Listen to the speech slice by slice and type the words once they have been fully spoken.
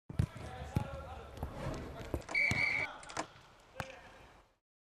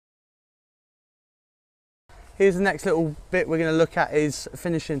Here's the next little bit we're going to look at is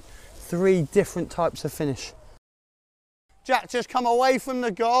finishing. 3 different types of finish. Jack, just come away from the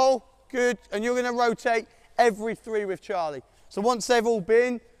goal. Good. And you're going to rotate every 3 with Charlie. So once they've all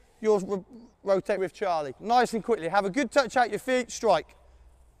been, you'll rotate with Charlie. Nice and quickly. Have a good touch out your feet. Strike.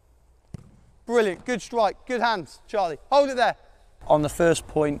 Brilliant. Good strike. Good hands, Charlie. Hold it there. On the first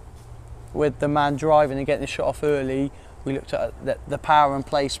point, with the man driving and getting the shot off early, we looked at the power and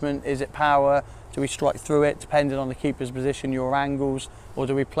placement. Is it power? Do we strike through it, depending on the keeper's position, your angles, or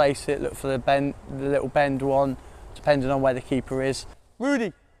do we place it, look for the little bend one, depending on where the keeper is?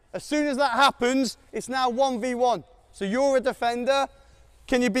 Rudy, as soon as that happens, it's now 1v1. So you're a defender.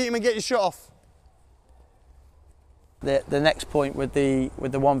 Can you beat him and get your shot off? The next point with the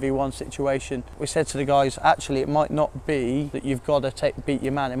 1v1 situation, we said to the guys, actually it might not be that you've got to beat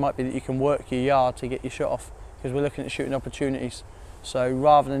your man. It might be that you can work your yard to get your shot off, because we're looking at shooting opportunities. So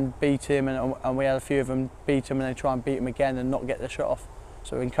rather than beat him, and we had a few of them beat him and then try and beat him again and not get the shot off.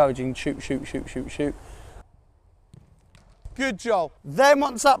 So we're encouraging shoot, shoot, shoot, shoot, shoot. Good, Joel. Then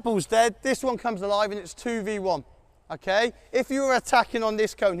once that ball's dead, this one comes alive and it's 2v1. Okay? If you were attacking on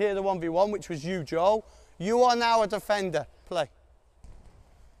this cone here, the 1v1, which was you, Joel, you are now a defender. Play.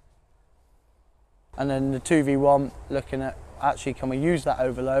 And then the 2v1, looking at, actually, can we use that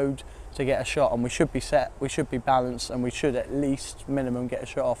overload to get a shot? And we should be set, we should be balanced, and we should at least minimum get a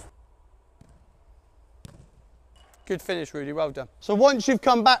shot off. Good finish, Rudy, well done. So once you've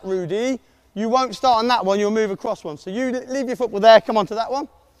come back, Rudy, you won't start on that one, you'll move across one. So you leave your football there, come on to that one.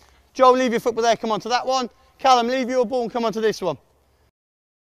 Joel, leave your football there, come on to that one. Callum, leave your ball and come on to this one.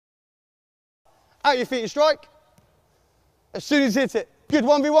 Out your feet and strike. As soon as you hit it. Good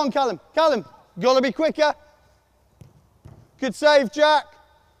 1v1, Callum. Callum, gotta be quicker. Good save, Jack.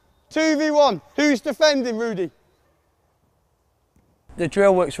 2v1. Who's defending, Rudy? The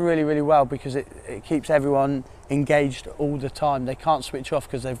drill works really, really well because it keeps everyone engaged all the time. They can't switch off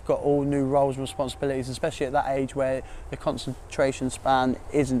because they've got all new roles and responsibilities, especially at that age where the concentration span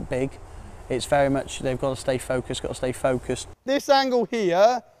isn't big. It's very much, they've got to stay focused, got to stay focused. This angle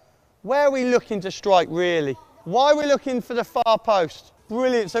here, where are we looking to strike really? Why are we looking for the far post?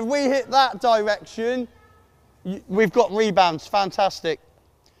 Brilliant, so if we hit that direction, we've got rebounds, fantastic.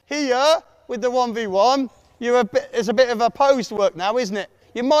 Here, with the 1v1, it's a bit of opposed work now, isn't it?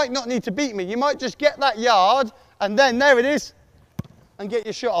 You might not need to beat me, you might just get that yard, and then there it is, and get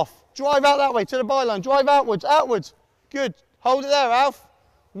your shot off. Drive out that way, to the byline, drive outwards, outwards. Good, hold it there, Alf.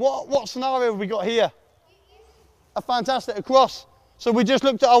 What scenario have we got here? A fantastic across. So we just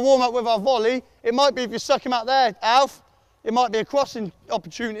looked at our warm-up with our volley. It might be if you suck him out there, Alf, it might be a crossing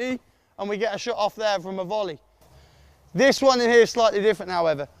opportunity, and we get a shot off there from a volley. This one in here is slightly different,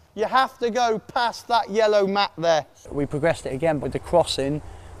 however. You have to go past that yellow mat there. We progressed it again with the crossing.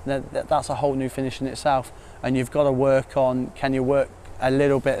 That's a whole new finish in itself. And you've got to work on, can you work a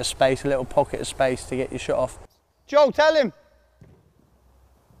little bit of space, a little pocket of space to get your shot off. Joel, tell him.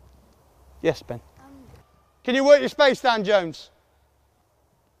 Yes, Ben. Can you work your space, Dan Jones?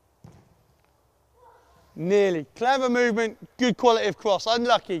 Nearly. Clever movement, good quality of cross,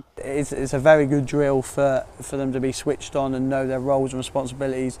 unlucky. It's a very good drill for them to be switched on and know their roles and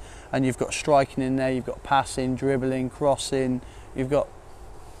responsibilities. And you've got striking in there, you've got passing, dribbling, crossing, you've got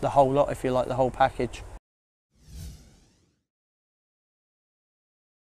the whole lot, if you like, the whole package.